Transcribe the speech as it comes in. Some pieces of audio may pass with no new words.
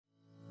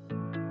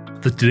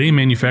The Today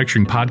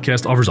Manufacturing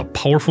podcast offers a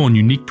powerful and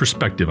unique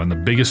perspective on the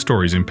biggest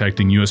stories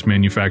impacting U.S.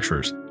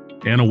 manufacturers.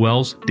 Anna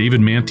Wells,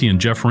 David Manti,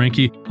 and Jeff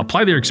Ranke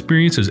apply their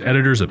experience as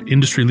editors of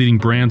industry-leading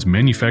brands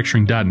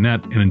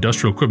Manufacturing.net and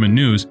Industrial Equipment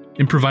News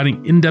in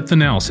providing in-depth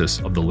analysis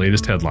of the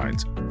latest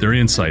headlines. Their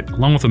insight,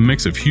 along with a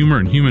mix of humor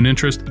and human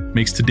interest,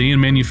 makes Today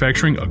in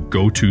Manufacturing a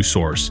go-to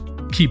source.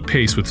 Keep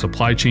pace with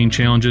supply chain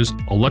challenges,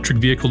 electric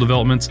vehicle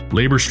developments,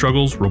 labor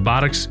struggles,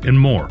 robotics, and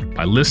more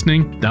by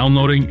listening,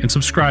 downloading, and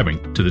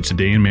subscribing to the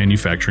Today in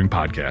Manufacturing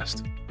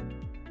podcast.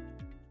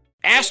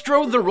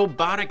 Astro the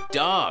Robotic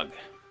Dog.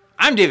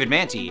 I'm David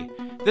Manti.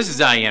 This is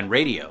IEN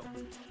Radio.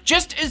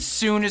 Just as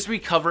soon as we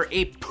cover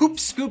a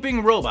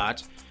poop-scooping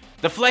robot,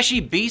 the fleshy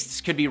beasts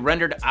could be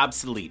rendered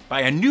obsolete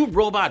by a new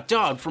robot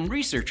dog from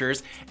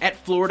researchers at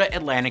Florida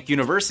Atlantic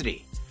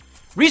University.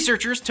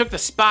 Researchers took the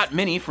Spot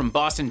Mini from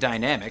Boston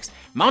Dynamics,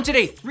 mounted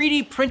a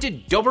 3D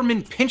printed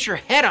Doberman Pinscher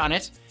head on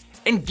it,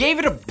 and gave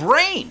it a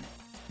brain.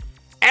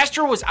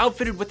 Astro was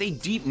outfitted with a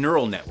deep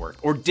neural network,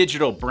 or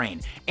digital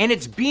brain, and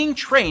it's being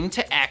trained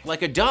to act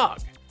like a dog,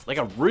 like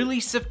a really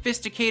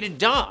sophisticated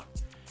dog.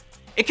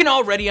 It can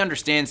already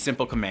understand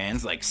simple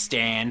commands like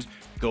stand,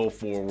 go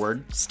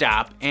forward,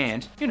 stop,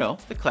 and,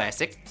 the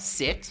classic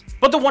sit.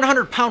 But the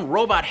 100-pound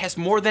robot has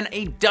more than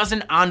a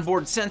dozen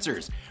onboard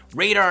sensors,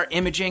 radar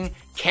imaging,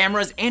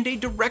 cameras, and a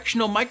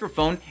directional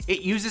microphone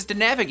it uses to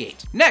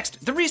navigate.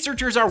 Next, the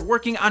researchers are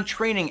working on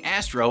training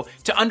Astro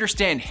to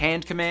understand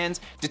hand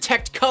commands,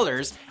 detect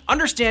colors,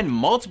 understand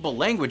multiple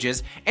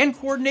languages, and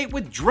coordinate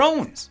with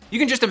drones. You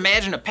can just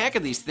imagine a pack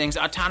of these things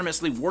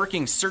autonomously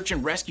working search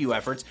and rescue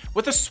efforts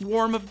with a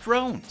swarm of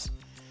drones.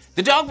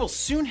 The dog will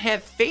soon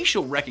have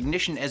facial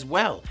recognition as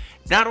well,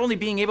 not only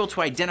being able to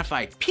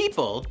identify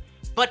people,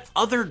 but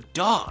other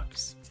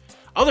dogs.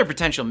 Other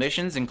potential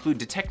missions include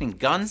detecting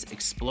guns,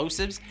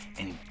 explosives,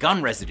 and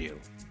gun residue.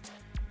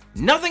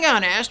 Nothing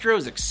on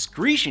Astro's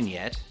excretion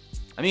yet.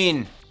 I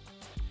mean,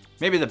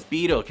 maybe the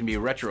Beetle can be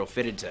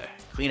retrofitted to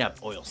clean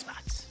up oil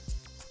spots.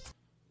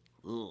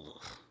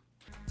 Ugh.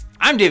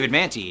 I'm David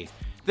Manti.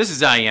 This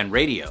is IEN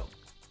Radio.